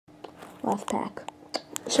Last pack.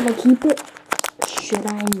 Should I keep it? Should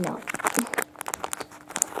I not?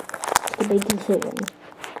 It's a big decision.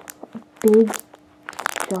 Big,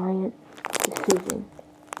 giant decision.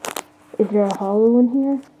 Is there a hollow in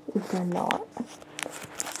here? Is there not? Is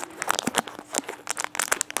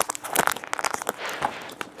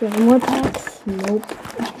there any more packs? Nope.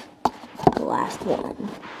 The last one.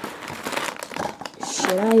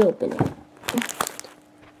 Should I open it?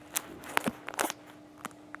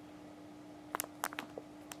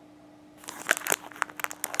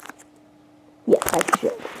 Yes, I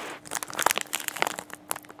should.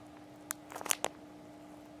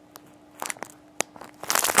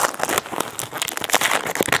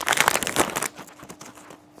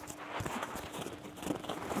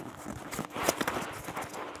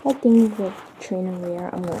 I think with training rare,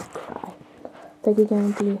 I'm gonna cry. Psychic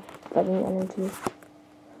energy, fighting energy,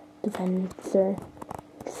 defensor,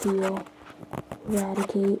 seal,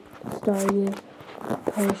 eradicate, staryu,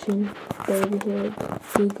 potion, babyhood,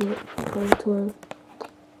 secret, total.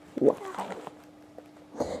 Wow.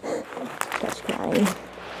 That's crying.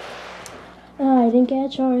 I didn't get a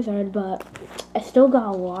Charizard, but I still got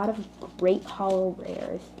a lot of great hollow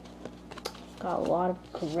rares. Got a lot of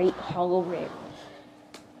great hollow rares.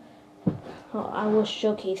 I will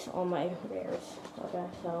showcase all my rares. Okay,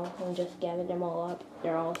 so I'll just gather them all up.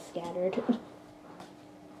 They're all scattered.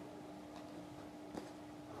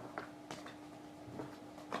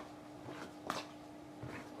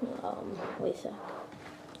 Wait a sec.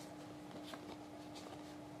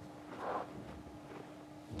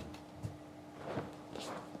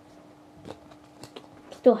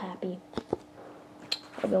 Still happy.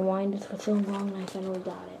 I've been wanting this for so long and I finally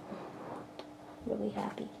got it. Really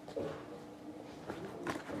happy.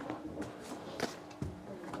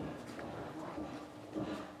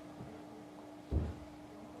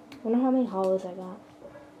 I wonder how many hollows I got.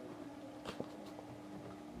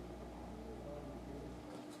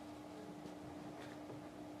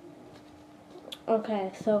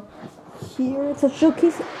 Okay, so here's a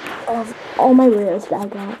showcase of all my rares that I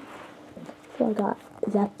got. So I got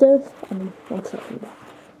Zapdos and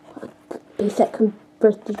basic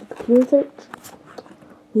first edition computer search,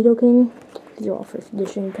 Nidoking. These are all first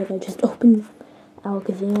edition because I just opened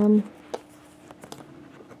Alakazam,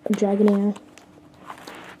 Dragonair,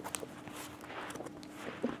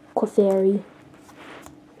 Clefairy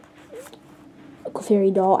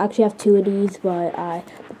doll. I actually have two of these, but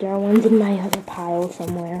there are ones in my other pile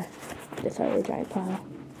somewhere. This other giant pile.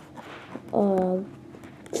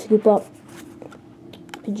 Scoop up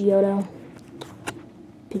Pidgeotto,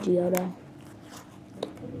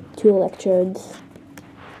 two electrodes,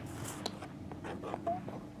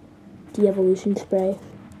 de-evolution spray,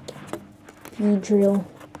 Beedrill,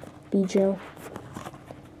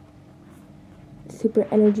 super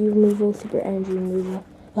energy removal.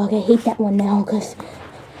 Okay, I hate that one now because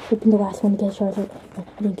I opened the last one to get a Charizard.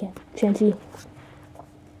 I didn't get Chansey,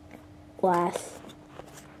 Glass,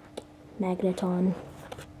 Magneton,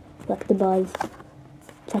 Electabuzz,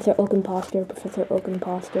 Professor Oak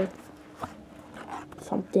Imposter,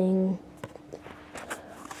 something,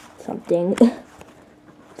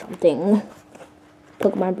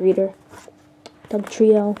 Pokemon Breeder, Doug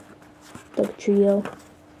Trio,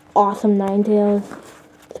 awesome Ninetales,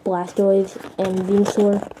 Blastoise, and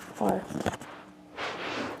Venusaur are...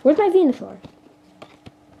 Where's my Venusaur?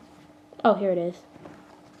 Oh, here it is.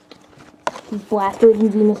 These Blastoise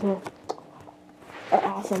and Venusaur are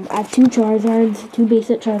awesome. I have two Charizards, two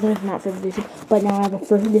basic Charizards, not first edition, but now I have a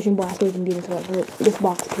first edition Blastoise and Venusaur. This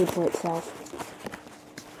box paid for itself.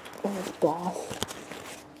 Oh, it's boss.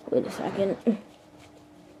 Wait a second.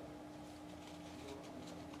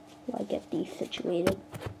 While I get these situated.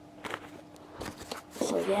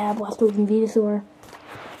 So yeah, Blastoise and Venusaur,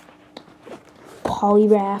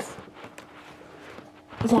 Poliwrath,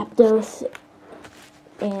 Zapdos,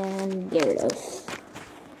 and Gyarados.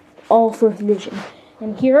 All first edition.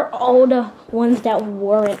 And here are all the ones that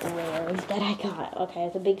weren't rares that I got. Okay,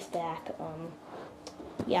 it's a big stack.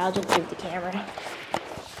 Yeah, I'll just move the camera.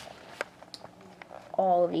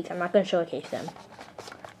 All of these. I'm not going to showcase them.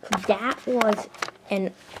 That was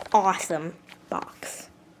an awesome box.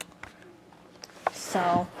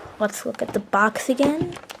 So, let's look at the box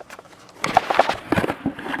again.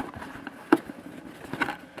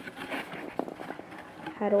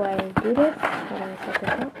 How do I do this? How do I set this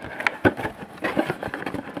up?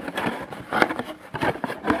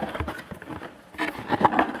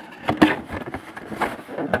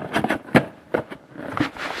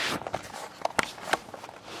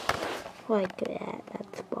 Like that.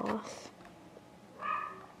 That's boss.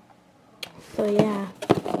 So yeah,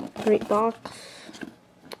 great box.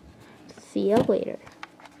 See you later.